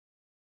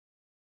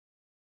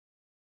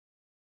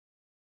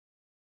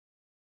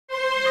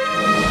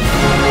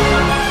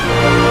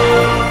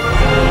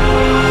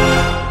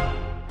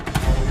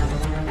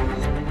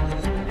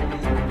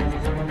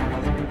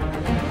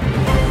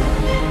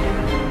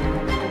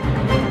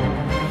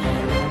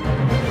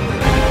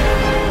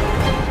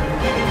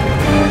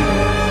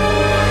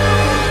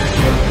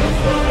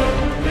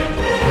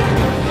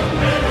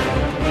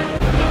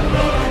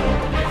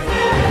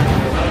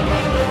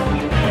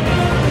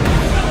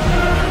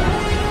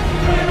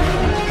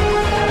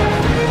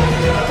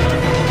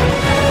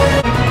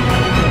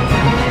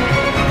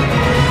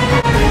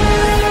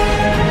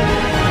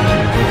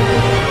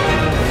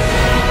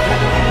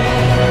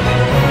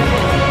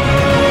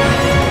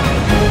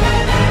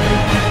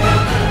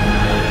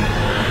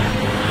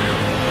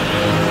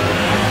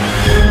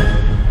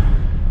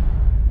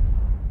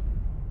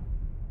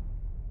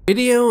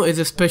Video is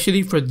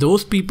especially for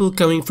those people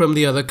coming from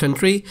the other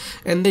country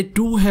and they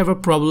do have a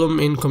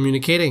problem in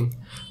communicating.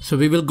 So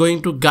we will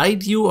going to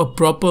guide you a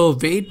proper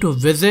way to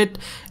visit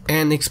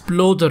and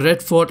explore the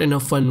Red Fort in a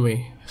fun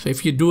way. So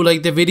if you do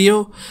like the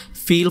video,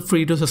 feel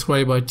free to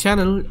subscribe our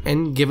channel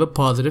and give a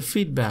positive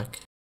feedback.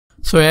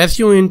 So as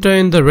you enter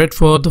in the Red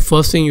Fort, the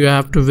first thing you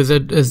have to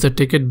visit is the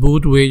ticket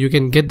booth, where you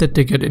can get the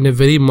ticket in a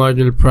very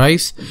marginal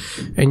price,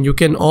 and you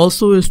can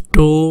also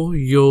store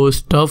your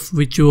stuff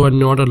which you are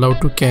not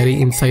allowed to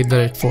carry inside the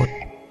Red Fort.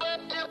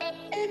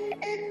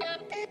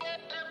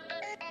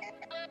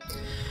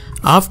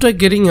 After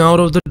getting out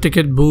of the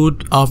ticket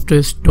booth,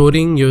 after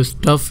storing your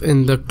stuff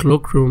in the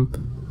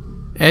cloakroom,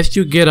 as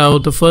you get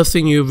out, the first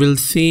thing you will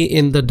see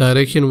in the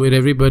direction where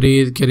everybody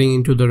is getting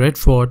into the Red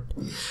Fort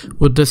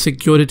with the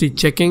security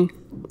checking,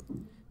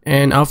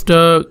 and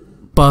after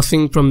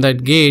passing from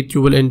that gate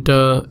you will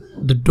enter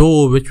the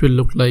door which will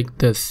look like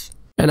this.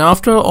 And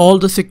after all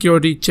the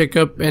security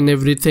checkup and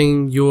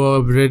everything, you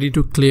are ready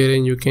to clear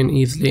and you can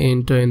easily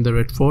enter in the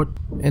Red Fort.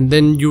 And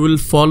then you will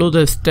follow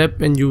the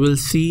step and you will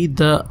see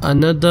the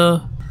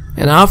another.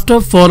 And after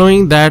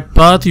following that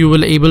path, you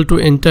will able to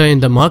enter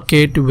in the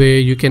market, where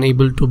you can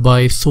able to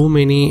buy so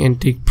many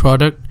antique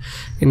product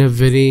in a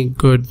very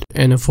good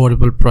and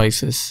affordable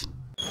prices.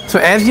 So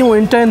as you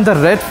enter in the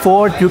Red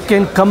Fort, you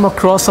can come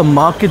across a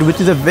market which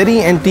is a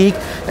very antique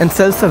and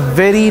sells a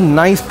very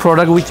nice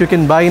product which you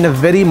can buy in a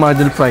very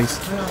marginal price.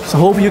 So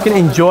hope you can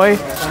enjoy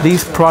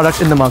these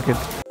products in the market.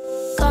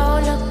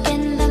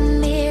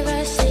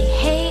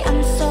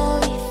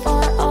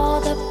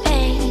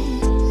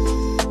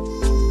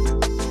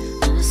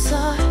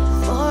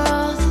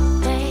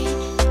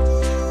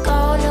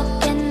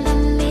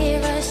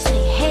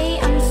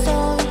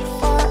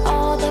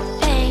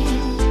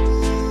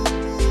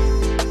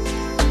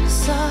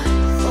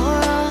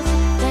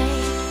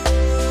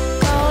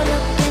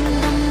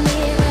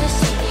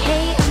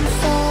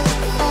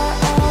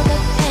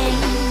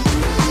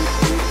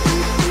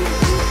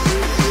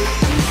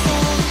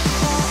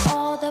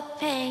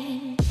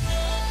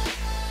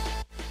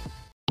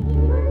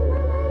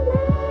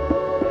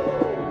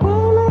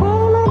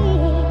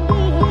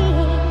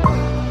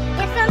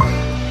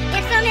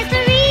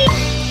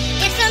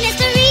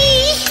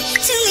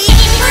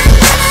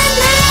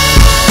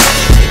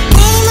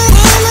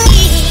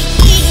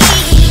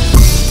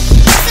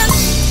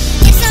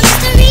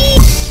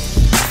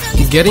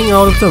 Getting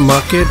out of the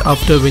market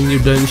after when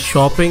you're done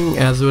shopping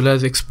as well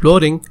as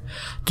exploring,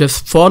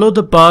 just follow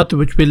the path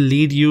which will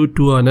lead you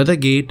to another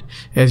gate,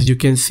 as you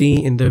can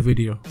see in the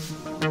video.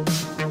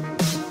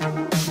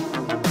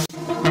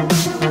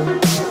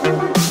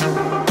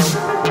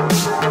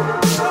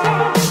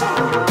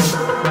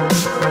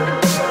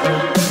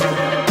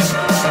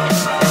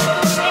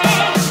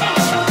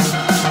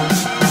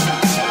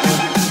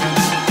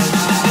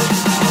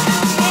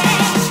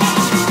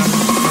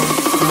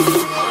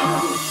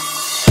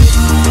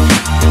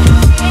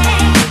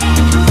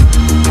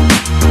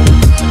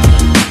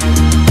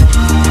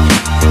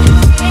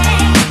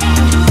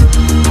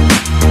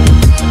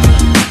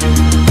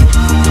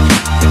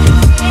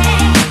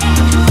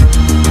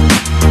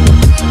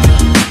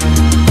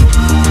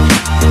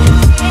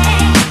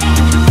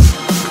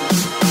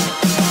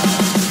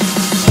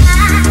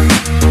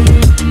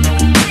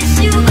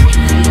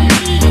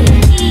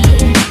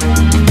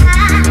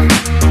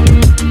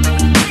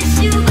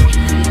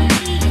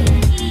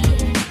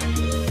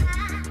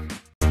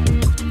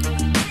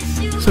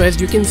 So as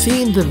you can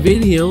see in the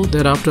video,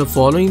 that after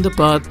following the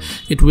path,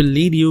 it will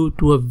lead you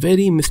to a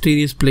very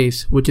mysterious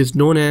place which is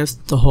known as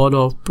the Hall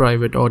of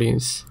Private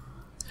Audience,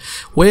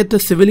 where the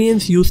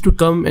civilians used to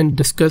come and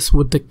discuss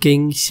with the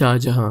King Shah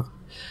Jahan.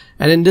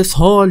 And in this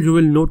hall you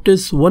will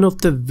notice one of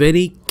the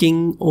very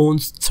king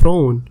owns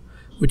throne,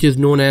 which is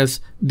known as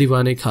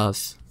Diwan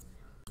Khas.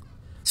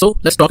 So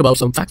let's talk about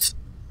some facts.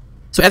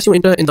 So as you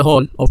enter in the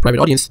Hall of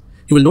Private Audience,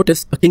 you will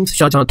notice a King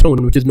Shah Jahan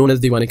throne which is known as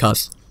Diwan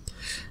Khas.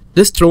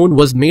 This throne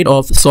was made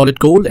of solid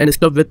gold and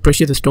stuffed with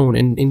precious stone,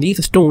 and in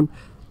these stone,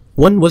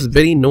 one was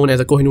very known as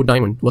a Kohinoor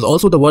diamond, was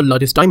also the world's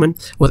largest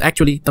diamond, was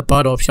actually a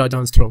part of Shah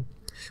Jahan's throne,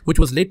 which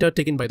was later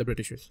taken by the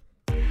Britishers.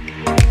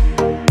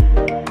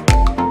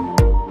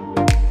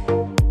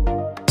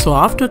 So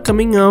after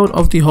coming out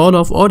of the Hall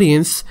of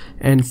Audience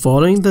and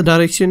following the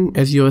direction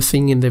as you are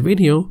seeing in the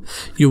video,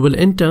 you will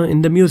enter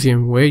in the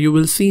museum, where you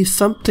will see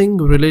something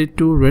related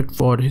to Red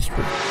Fort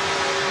history.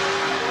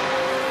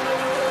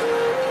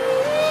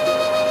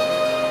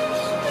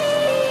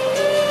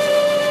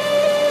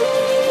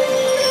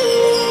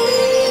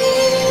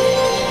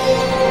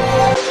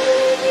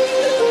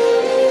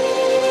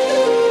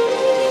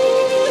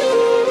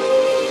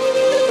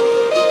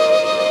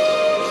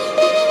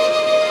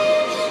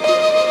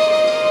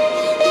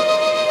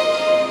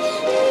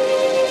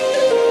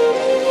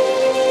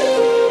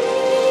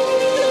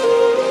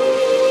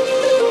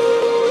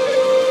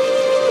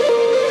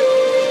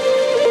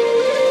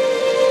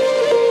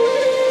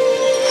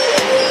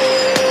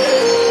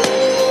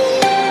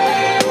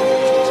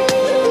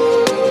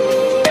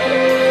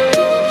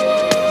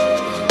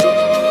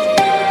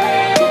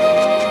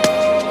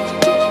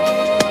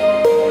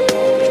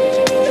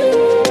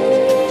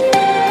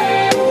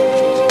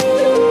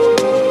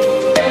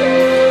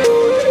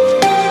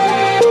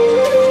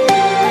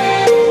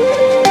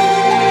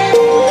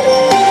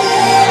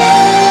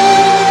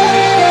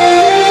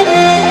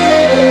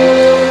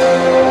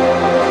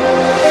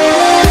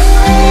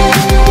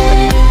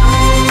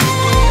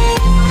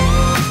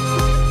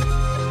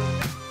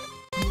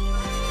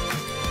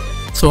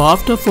 So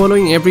after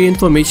following every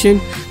information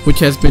which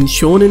has been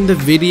shown in the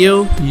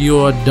video, you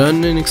are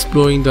done in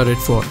exploring the red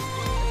fort.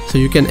 So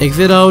you can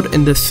exit out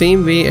in the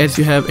same way as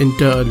you have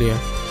entered earlier.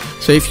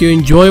 So if you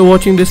enjoy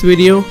watching this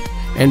video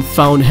and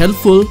found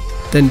helpful,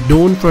 then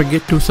don't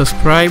forget to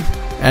subscribe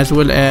as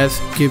well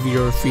as give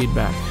your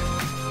feedback.